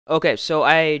Okay, so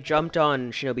I jumped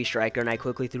on Shinobi Striker and I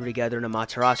quickly threw together an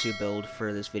Amaterasu build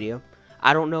for this video.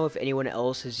 I don't know if anyone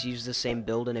else has used the same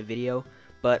build in a video,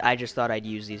 but I just thought I'd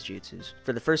use these jutsus.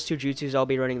 For the first two jutsus, I'll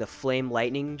be running the Flame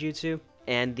Lightning jutsu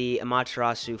and the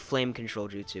Amaterasu Flame Control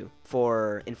jutsu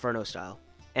for Inferno style.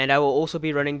 And I will also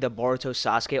be running the Boruto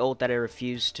Sasuke ult that I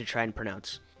refuse to try and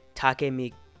pronounce.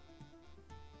 Takemi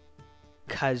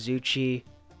Kazuchi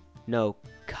no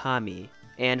Kami.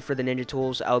 And for the ninja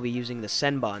tools, I'll be using the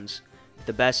Senbons,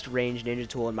 the best ranged ninja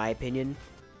tool in my opinion,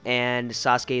 and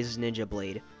Sasuke's Ninja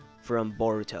Blade from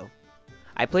Boruto.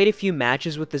 I played a few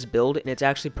matches with this build, and it's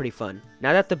actually pretty fun.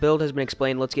 Now that the build has been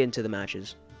explained, let's get into the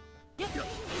matches.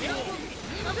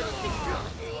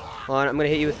 Hold on, I'm gonna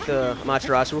hit you with the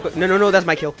Amaterasu real quick. No, that's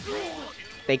my kill.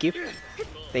 Thank you.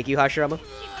 Thank you, Hashirama.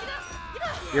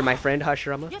 You're my friend,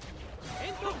 Hashirama.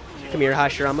 Come here,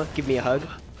 Hashirama. Give me a hug.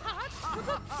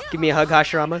 Give me a hug,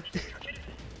 Hashirama.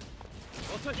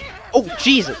 Oh,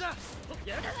 Jesus!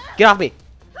 Get off me!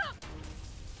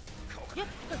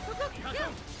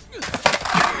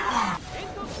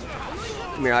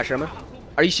 Come here, Hashirama.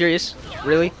 Are you serious?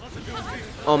 Really?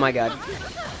 Oh my god.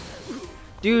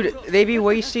 Dude, they be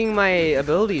wasting my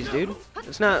abilities, dude.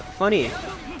 It's not funny.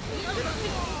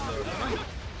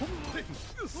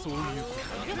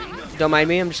 Don't mind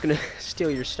me, I'm just gonna steal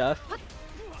your stuff.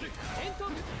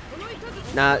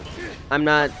 I'm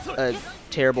not a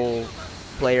terrible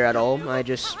player at all. I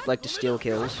just like to steal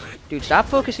kills. Dude, stop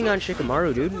focusing on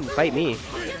Shikamaru, dude, and fight me.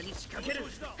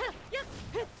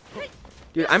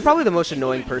 Dude, I'm probably the most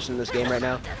annoying person in this game right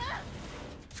now.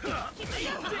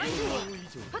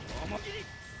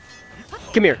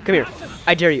 Come here, come here.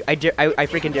 I dare you. I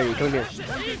freaking dare you. Come here.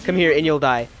 Come here and you'll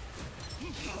die.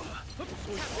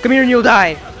 Come here and you'll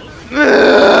die.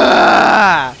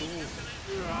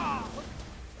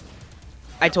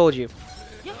 I told you.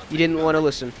 You didn't want to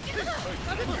listen.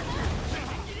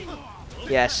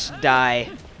 Yes,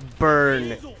 die.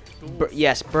 Burn.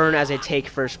 Yes, burn as I take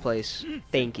first place.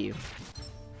 Thank you.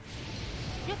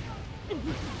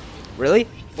 Really?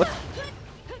 What?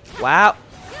 Wow.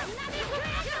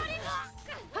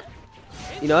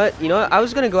 You know what? You know what? I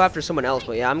was gonna go after someone else,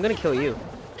 but yeah, I'm gonna kill you.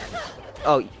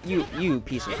 Oh, you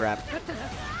piece of crap.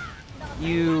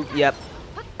 Yep.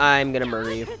 I'm gonna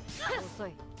murder you.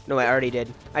 No, I already did.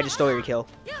 I just stole your kill.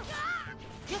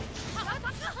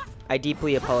 I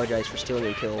deeply apologize for stealing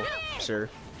your kill, sir.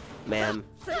 Ma'am.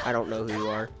 I don't know who you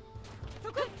are.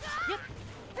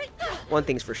 One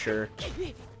thing's for sure.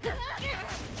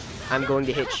 I'm going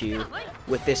to hit you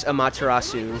with this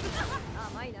Amaterasu.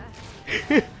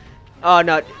 Oh,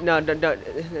 no,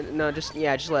 just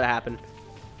let it happen.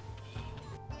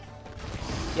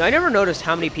 You know, I never noticed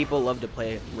how many people love to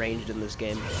play ranged in this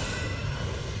game.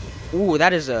 Ooh,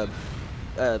 that is a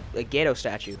Gato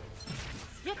statue.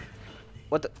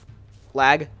 What the?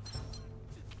 Lag?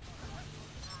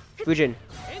 Fujin,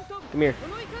 come here.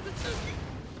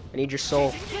 I need your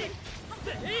soul.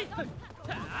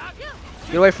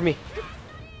 Get away from me.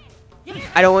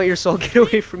 I don't want your soul. Get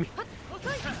away from me.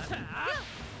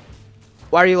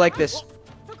 Why are you like this?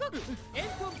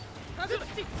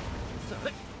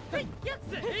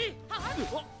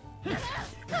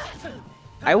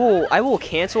 I will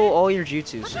cancel all your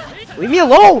jutsus. Leave me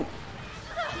alone!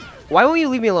 Why won't you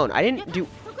leave me alone? I didn't do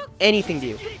anything to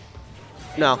you.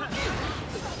 No.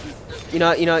 You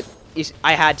know,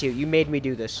 I had to. You made me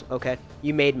do this, okay?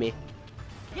 You made me.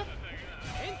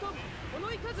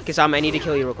 Kisame, I need to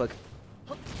kill you real quick.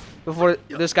 Before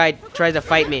this guy tries to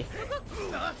fight me.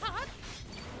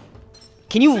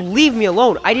 Can you leave me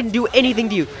alone? I didn't do anything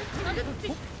to you.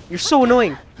 You're so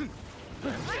annoying.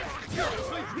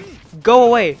 Go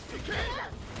away.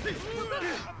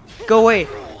 Go away.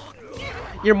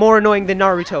 You're more annoying than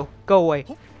Naruto. Go away.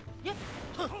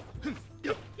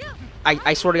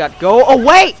 I swear to God. Go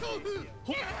away!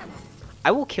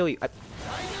 I will kill you.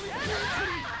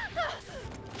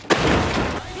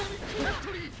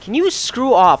 Can you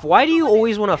screw off? Why do you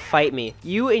always want to fight me?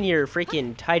 You and your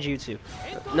freaking taijutsu.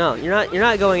 No, you're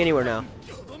not going anywhere now.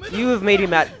 You have made me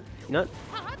mad. You know what?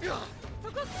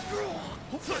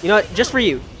 You know what? Just for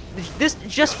you.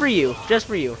 Just for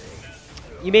you.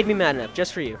 You made me mad enough.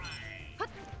 Just for you.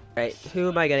 Alright, who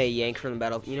am I gonna yank from the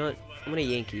battle? You know what? I'm gonna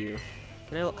yank you.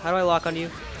 How do I lock onto you?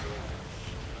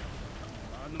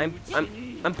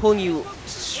 I'm pulling you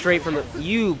straight from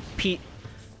the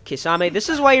Kisame, this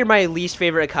is why you're my least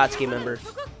favorite Akatsuki member.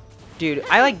 Dude,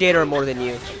 I like Datara more than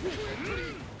you.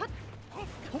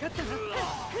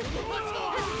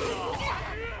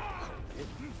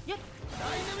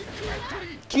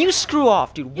 Can you screw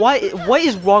off, dude? What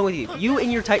is wrong with you? You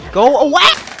and your type. Go away!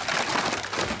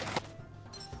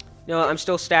 No, I'm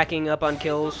still stacking up on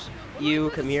kills. You,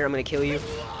 come here, I'm gonna kill you.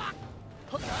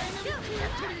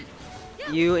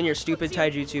 You and your stupid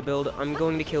taijutsu build, I'm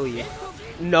going to kill you.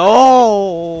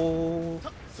 No!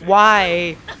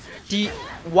 Why?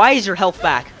 Why is your health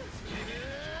back?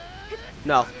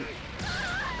 No.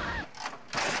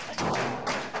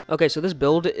 Okay, so this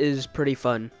build is pretty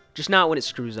fun. Just not when it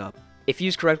screws up. If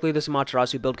used correctly, this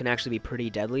Amaterasu build can actually be pretty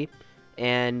deadly.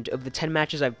 And of the 10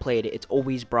 matches I've played, it's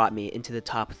always brought me into the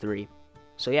top 3.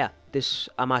 So yeah, this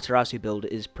Amaterasu build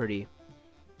is pretty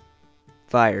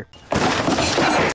fire.